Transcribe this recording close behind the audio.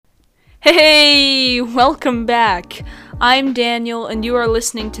Hey, welcome back. I'm Daniel, and you are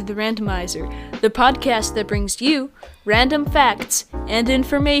listening to The Randomizer, the podcast that brings you random facts and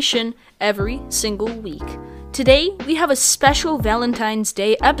information every single week. Today, we have a special Valentine's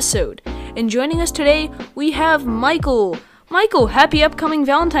Day episode, and joining us today, we have Michael. Michael, happy upcoming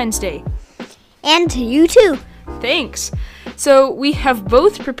Valentine's Day. And to you too. Thanks. So, we have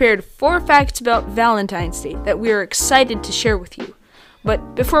both prepared 4 facts about Valentine's Day that we are excited to share with you.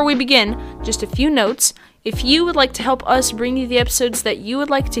 But before we begin, just a few notes. If you would like to help us bring you the episodes that you would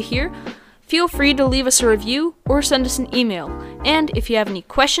like to hear, feel free to leave us a review or send us an email. And if you have any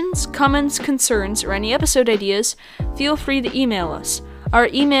questions, comments, concerns, or any episode ideas, feel free to email us. Our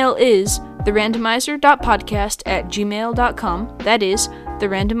email is therandomizer.podcast@gmail.com. That is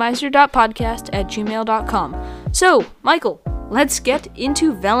therandomizer.podcast@gmail.com. So, Michael, let's get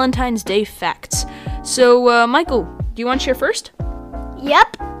into Valentine's Day facts. So, Michael, do you want to share first?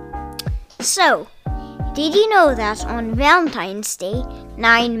 Yep. So, did you know that on Valentine's Day,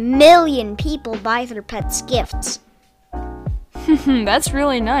 9 million people buy their pets gifts? That's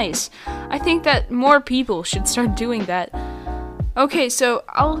really nice. I think that more people should start doing that. Okay, so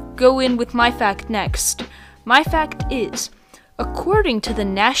I'll go in with my fact next. My fact is, according to the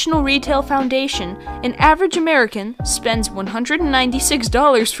National Retail Foundation, an average American spends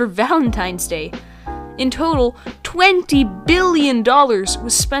 $196 for Valentine's Day. In total, $20 billion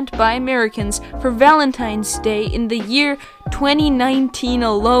was spent by Americans for Valentine's Day in the year 2019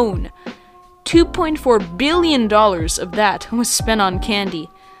 alone. $2.4 billion of that was spent on candy.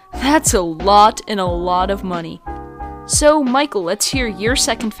 That's a lot and a lot of money. So, Michael, let's hear your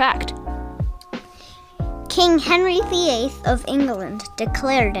second fact. King Henry VIII of England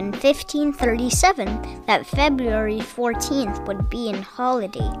declared in 1537 that February 14th would be a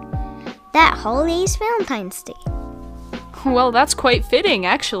holiday. That holiday is Valentine's Day. Well, that's quite fitting,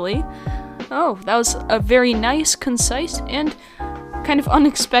 actually. Oh, that was a very nice, concise, and kind of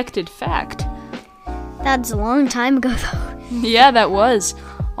unexpected fact. That's a long time ago, though. Yeah, that was.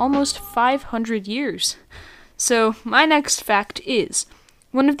 Almost 500 years. So, my next fact is,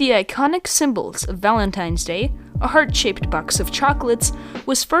 one of the iconic symbols of Valentine's Day, a heart-shaped box of chocolates,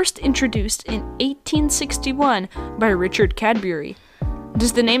 was first introduced in 1861 by Richard Cadbury.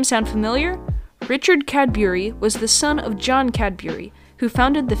 Does the name sound familiar? Richard Cadbury was the son of John Cadbury, who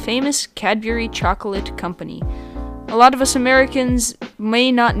founded the famous Cadbury Chocolate Company. A lot of us Americans may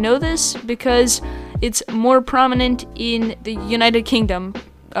not know this because it's more prominent in the United Kingdom,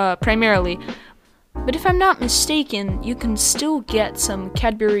 primarily. But if I'm not mistaken, you can still get some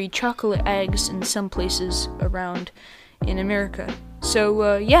Cadbury chocolate eggs in some places around in America.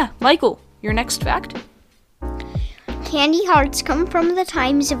 So, yeah, Michael, your next fact? Candy hearts come from the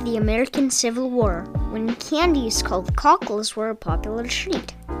times of the American Civil War, when candies called cockles were a popular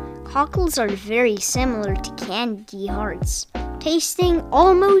treat. Cockles are very similar to candy hearts, tasting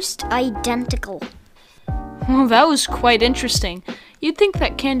almost identical. Well, that was quite interesting. You'd think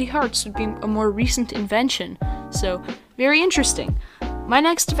that candy hearts would be a more recent invention, so very interesting. My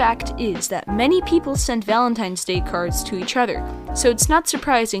next fact is that many people send Valentine's Day cards to each other, so it's not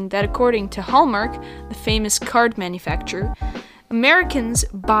surprising that according to Hallmark, the famous card manufacturer, Americans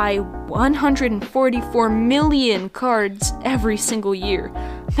buy 144 million cards every single year.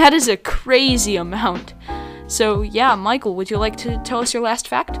 That is a crazy amount. So yeah, Michael, would you like to tell us your last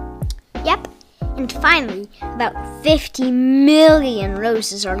fact? Yep. And finally, about 50 million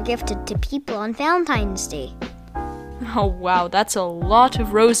roses are gifted to people on Valentine's Day. Oh wow, that's a lot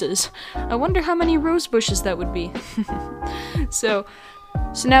of roses. I wonder how many rose bushes that would be. So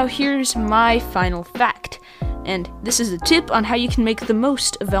now here's my final fact. And this is a tip on how you can make the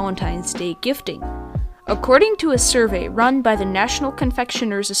most of Valentine's Day gifting. According to a survey run by the National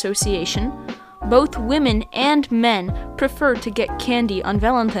Confectioners Association, both women and men prefer to get candy on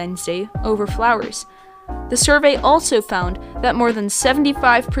Valentine's Day over flowers. The survey also found that more than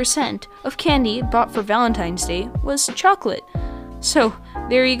 75% of candy bought for Valentine's Day was chocolate. So,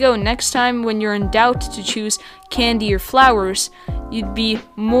 there you go. Next time when you're in doubt to choose candy or flowers,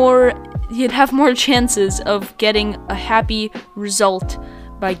 you'd have more chances of getting a happy result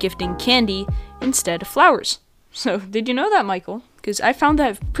by gifting candy instead of flowers. So, did you know that, Michael? Because I found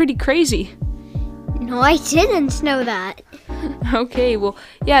that pretty crazy. No, I didn't know that. Okay, well,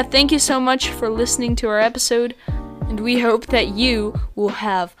 yeah, thank you so much for listening to our episode, and we hope that you will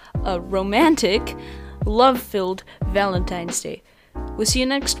have a romantic, love-filled Valentine's Day. We'll see you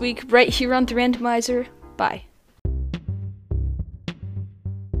next week, right here on The Randomizer. Bye.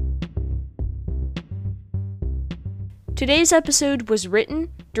 Today's episode was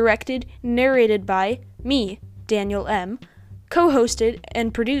written, directed, and narrated by me, Daniel M., co-hosted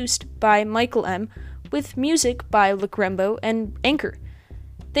and produced by Michael M., with music by Lacrembo and Anchor.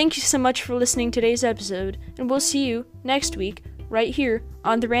 Thank you so much for listening to today's episode, and we'll see you next week right here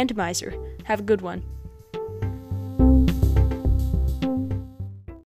on The Randomizer. Have a good one.